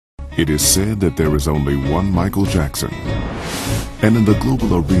It is said that there is only one Michael Jackson. And in the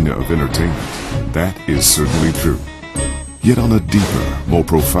global arena of entertainment, that is certainly true. Yet on a deeper, more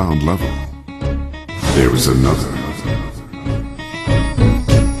profound level, there is another.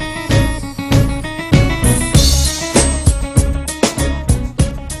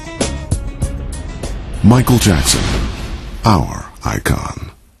 Michael Jackson, our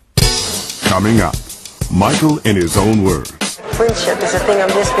icon. Coming up, Michael in his own words. Friendship is a thing I'm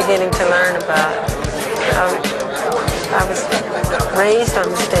just beginning to learn about. I was raised on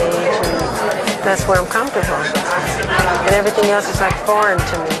the stage, and that's where I'm comfortable. And everything else is like foreign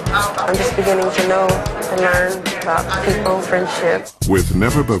to me. I'm just beginning to know and learn about people, friendship. With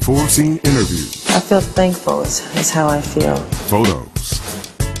never-before-seen interviews. I feel thankful is how I feel. Photos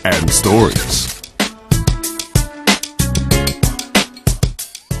and stories.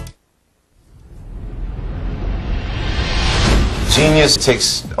 Genius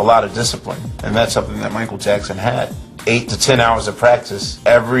takes a lot of discipline, and that's something that Michael Jackson had. 8 to 10 hours of practice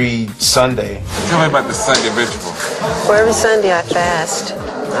every Sunday. Tell me about the Sunday ritual. Well, every Sunday I fast.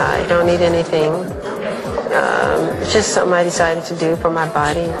 I don't eat anything. It's just something I decided to do for my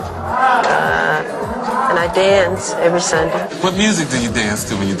body. And I dance every Sunday. What music do you dance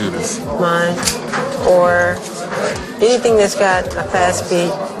to when you do this? Mine. Or anything that's got a fast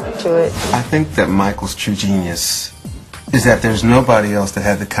beat to it. I think that Michael's true genius is that there's nobody else that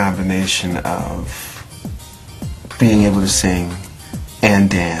had the combination of being able to sing and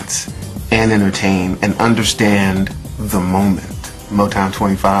dance and entertain and understand the moment. Motown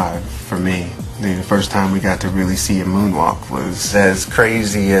 25, for me, the first time we got to really see a moonwalk was as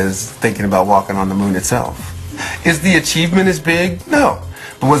crazy as thinking about walking on the moon itself. Is the achievement as big? No.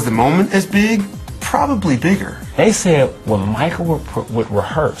 But was the moment as big? Probably bigger. They said when Michael would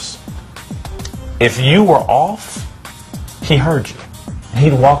rehearse, if you were off, he heard you.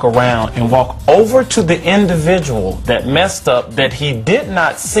 He'd walk around and walk over to the individual that messed up that he did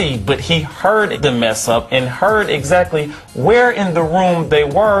not see, but he heard the mess up and heard exactly where in the room they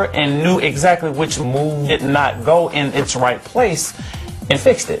were and knew exactly which move did not go in its right place and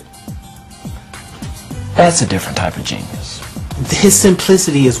fixed it. That's a different type of genius. His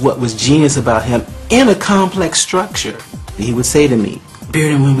simplicity is what was genius about him in a complex structure. He would say to me,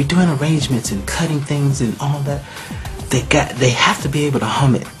 Bearden, when we're doing arrangements and cutting things and all that, they have to be able to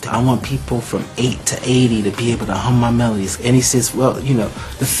hum it. I want people from 8 to 80 to be able to hum my melodies. And he says, well, you know,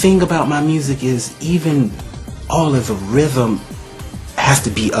 the thing about my music is even all of the rhythm has to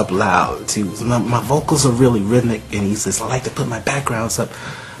be up loud too. My vocals are really rhythmic, and he says, I like to put my backgrounds up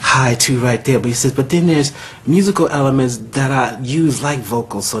high too right there. But he says, but then there's musical elements that I use like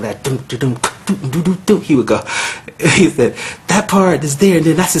vocals, so that dum dum dum dum dum dum. He would go. He said that part is there, and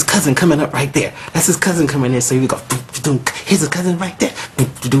then that's his cousin coming up right there. That's his cousin coming in. So he would go. Here's a cousin right there.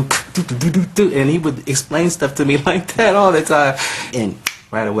 And he would explain stuff to me like that all the time, and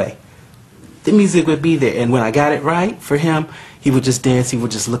right away, the music would be there. And when I got it right for him, he would just dance. He would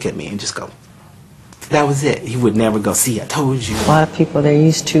just look at me and just go. That was it. He would never go, see, I told you. A lot of people, they're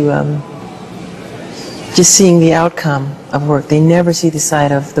used to just seeing the outcome of work. They never see the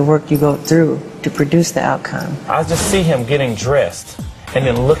side of the work you go through to produce the outcome. I just see him getting dressed and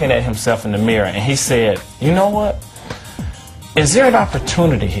then looking at himself in the mirror, and he said, you know what? Is there an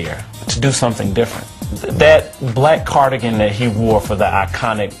opportunity here to do something different? That black cardigan that he wore for the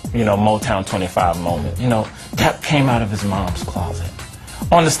iconic, you know, Motown 25 moment, you know, that came out of his mom's closet.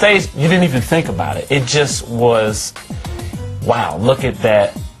 On the stage, you didn't even think about it. It just was, wow, look at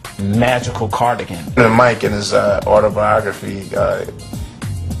that magical cardigan. And Mike, in his autobiography,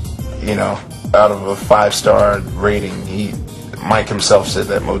 you know, out of a 5-star rating, Mike himself said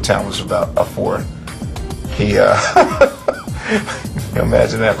that Motown was about a 4. He,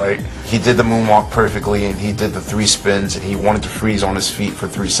 imagine that, right? He did the moonwalk perfectly, and he did the 3 spins, and he wanted to freeze on his feet for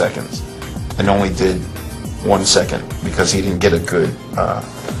 3 seconds, and only did 1 second because he didn't get a good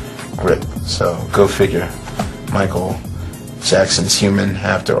grip. So go figure. Michael Jackson's human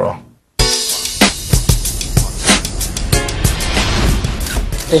after all.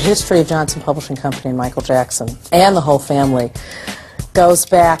 The history of Johnson Publishing Company and Michael Jackson and the whole family goes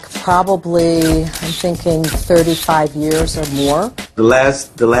back probably, I'm thinking, 35 years or more. The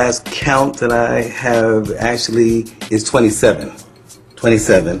last count that I have actually is 27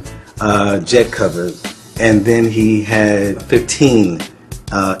 jet covers, and then he had 15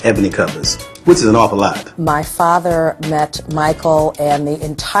 ebony covers, which is an awful lot. My father met Michael and the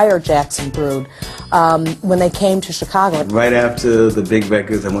entire Jackson brood when they came to Chicago. Right after the big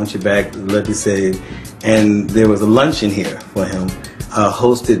records, I Want You Back, Love You Saved, and there was a luncheon here for him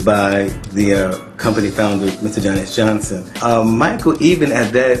hosted by the company founder, Mr. John S. Johnson. Michael, even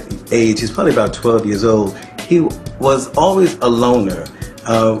at that age, he's probably about 12 years old, he was always a loner.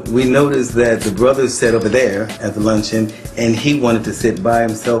 We noticed that the brothers sat over there at the luncheon, and he wanted to sit by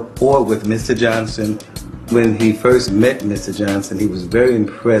himself or with Mr. Johnson. When he first met Mr. Johnson, he was very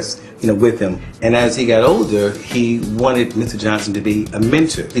impressed, with him. And as he got older, he wanted Mr. Johnson to be a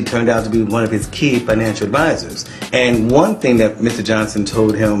mentor. He turned out to be one of his key financial advisors. And one thing that Mr. Johnson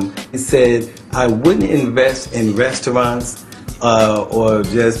told him, he said, I wouldn't invest in restaurants or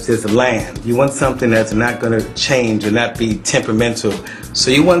just land. You want something that's not going to change or not be temperamental. So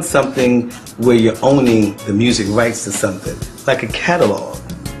you want something where you're owning the music rights to something, like a catalog.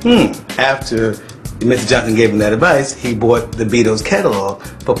 After Mr. Johnson gave him that advice, he bought the Beatles catalog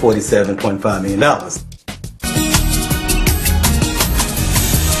for $47.5 million.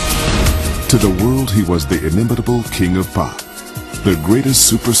 To the world, he was the inimitable king of pop, the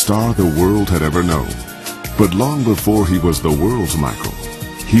greatest superstar the world had ever known. But long before he was the world's Michael,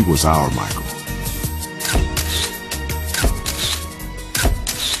 he was our Michael.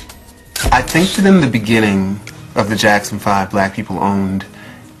 I think that in the beginning of the Jackson 5, black people owned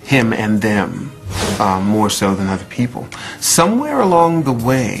him and them more so than other people. Somewhere along the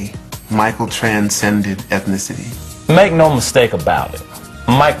way, Michael transcended ethnicity. Make no mistake about it,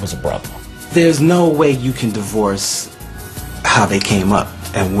 Mike was a brother. There's no way you can divorce how they came up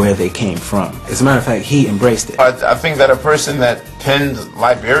and where they came from. As a matter of fact, he embraced it. I think that a person that penned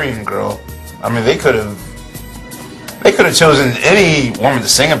Liberian Girl, I mean, they could have chosen any woman to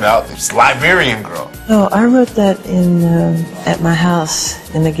sing about. It's Liberian Girl. Oh, I wrote that in at my house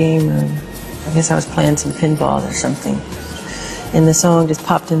in the game room. I guess I was playing some pinball or something, and the song just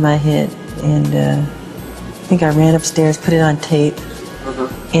popped in my head. And I think I ran upstairs, put it on tape,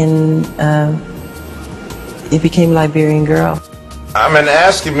 and it became Liberian Girl. I mean,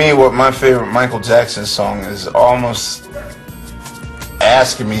 asking me what my favorite Michael Jackson song is almost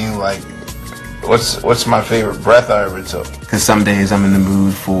asking me, like, what's my favorite breath I ever took. Because some days I'm in the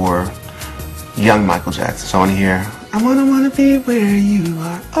mood for young Michael Jackson, so I want to hear, I wanna be where you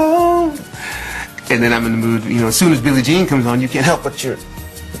are, oh. And then I'm in the mood, as soon as Billie Jean comes on, you can't help but your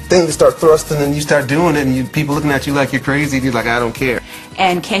thing to start thrusting, and you start doing it, and people looking at you like you're crazy, and you're like, I don't care.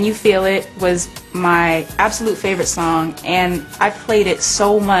 And Can You Feel It was my absolute favorite song, and I played it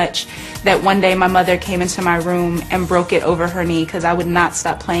so much that one day my mother came into my room and broke it over her knee because I would not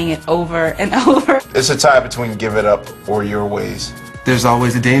stop playing it over and over. It's a tie between Give It Up or Your Ways. There's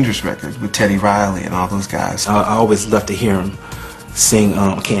always a Dangerous record with Teddy Riley and all those guys. I always love to hear him sing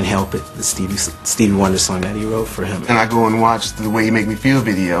Can't Help It, the Stevie Wonder song that he wrote for him. And I go and watch the Way You Make Me Feel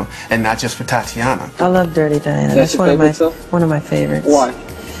video, and not just for Tatiana. I love Dirty Diana. That's one of my favorites. Why?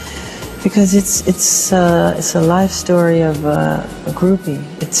 Because it's a life story of a groupie.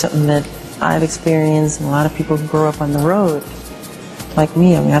 It's something that I've experienced, and a lot of people who grow up on the road, like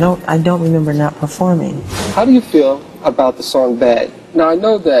me. I mean, I don't remember not performing. How do you feel about the song Bad? Now, I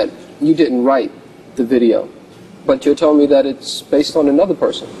know that you didn't write the video, but you're telling me that it's based on another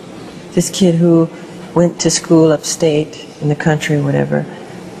person. This kid who went to school upstate in the country or whatever,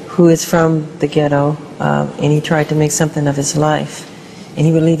 who is from the ghetto, and he tried to make something of his life. And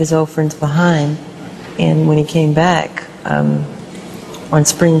he would leave his old friends behind, and when he came back on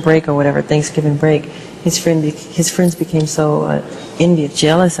spring break or whatever, Thanksgiving break, his friends became so envious,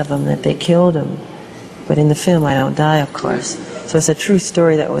 jealous of him that they killed him. But in the film, I don't die, of course. So it's a true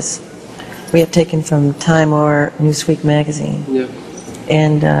story that we had taken from Time or Newsweek magazine. Yeah.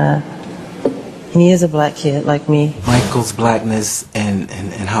 And he is a black kid like me. Michael's blackness and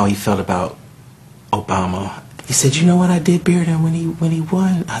how he felt about Obama. He said, you know what I did, Bearden, when he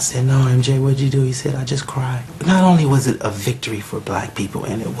won? I said, no, MJ, what'd you do? He said, I just cried. Not only was it a victory for black people,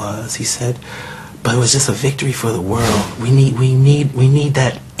 and it was, he said, but it was just a victory for the world. We need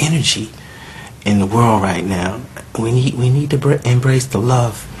that energy in the world right now. We need to embrace the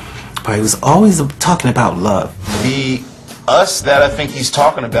love. But he was always talking about love. The us that I think he's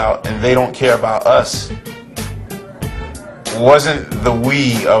talking about, and they don't care about us, wasn't the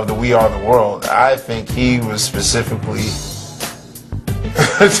we of the We Are the World. I think he was specifically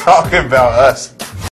talking about us.